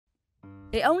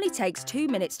It only takes 2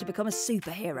 minutes to become a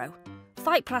superhero.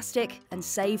 Fight plastic and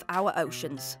save our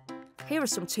oceans. Here are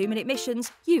some 2-minute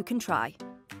missions you can try.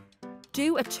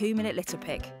 Do a 2-minute litter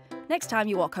pick. Next time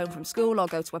you walk home from school or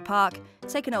go to a park,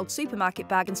 take an old supermarket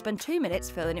bag and spend 2 minutes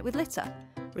filling it with litter.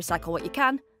 Recycle what you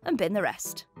can and bin the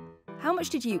rest. How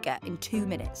much did you get in 2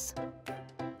 minutes?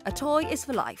 A toy is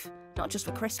for life, not just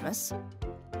for Christmas.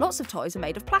 Lots of toys are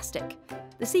made of plastic.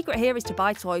 The secret here is to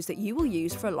buy toys that you will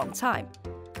use for a long time.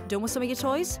 Done with some of your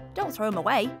toys? Don't throw them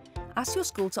away. Ask your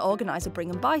school to organise a bring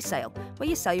and buy sale where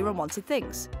you sell your unwanted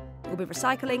things. You'll be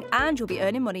recycling and you'll be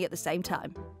earning money at the same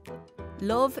time.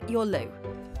 Love your loo.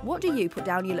 What do you put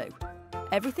down your loo?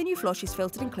 Everything you flush is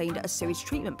filtered and cleaned at a sewage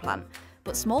treatment plant,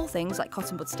 but small things like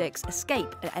cotton bud sticks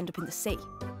escape and end up in the sea.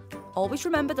 Always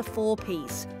remember the 4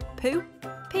 Ps. Poo,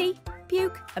 pee,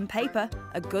 puke and paper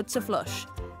are good to flush.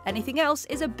 Anything else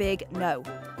is a big no.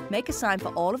 Make a sign for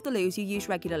all of the loos you use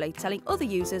regularly telling other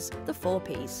users the 4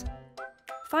 Ps.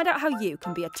 Find out how you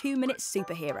can be a 2-minute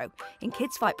superhero in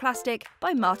Kids Fight Plastic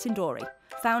by Martin Dorey,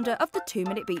 founder of the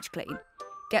 2-Minute Beach Clean.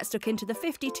 Get stuck into the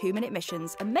 50 2-minute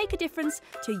missions and make a difference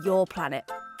to your planet.